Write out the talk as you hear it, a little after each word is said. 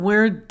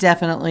We're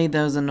definitely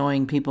those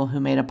annoying people who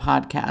made a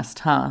podcast,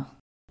 huh?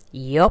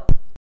 Yup.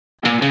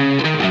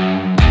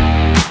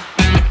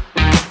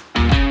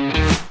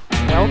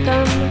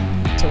 Welcome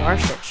to our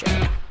shit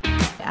show.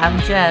 I'm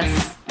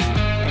Jess.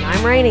 And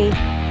I'm Rainey.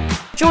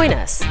 Join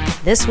us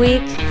this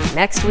week,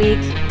 next week,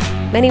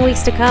 many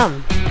weeks to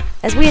come,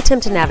 as we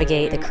attempt to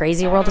navigate the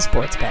crazy world of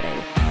sports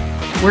betting.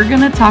 We're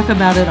going to talk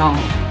about it all,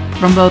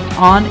 from both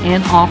on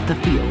and off the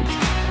field.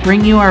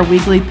 Bring you our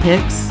weekly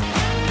picks,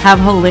 have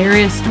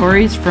hilarious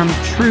stories from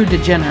true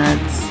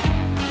degenerates,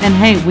 and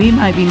hey, we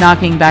might be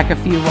knocking back a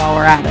few while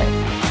we're at it.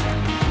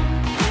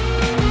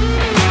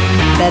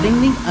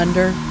 Betting the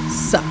under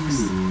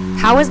sucks.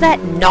 How is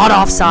that not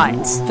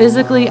offsides?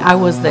 Physically, I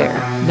was there.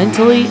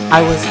 Mentally,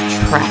 I was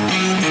trapped.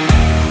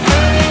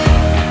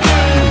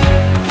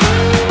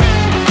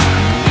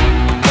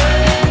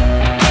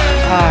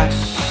 Ah,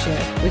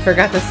 shit. We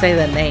forgot to say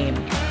the name.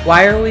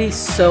 Why are we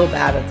so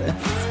bad at this?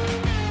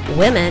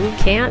 Women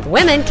can't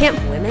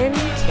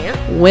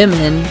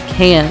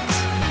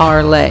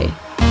parlay.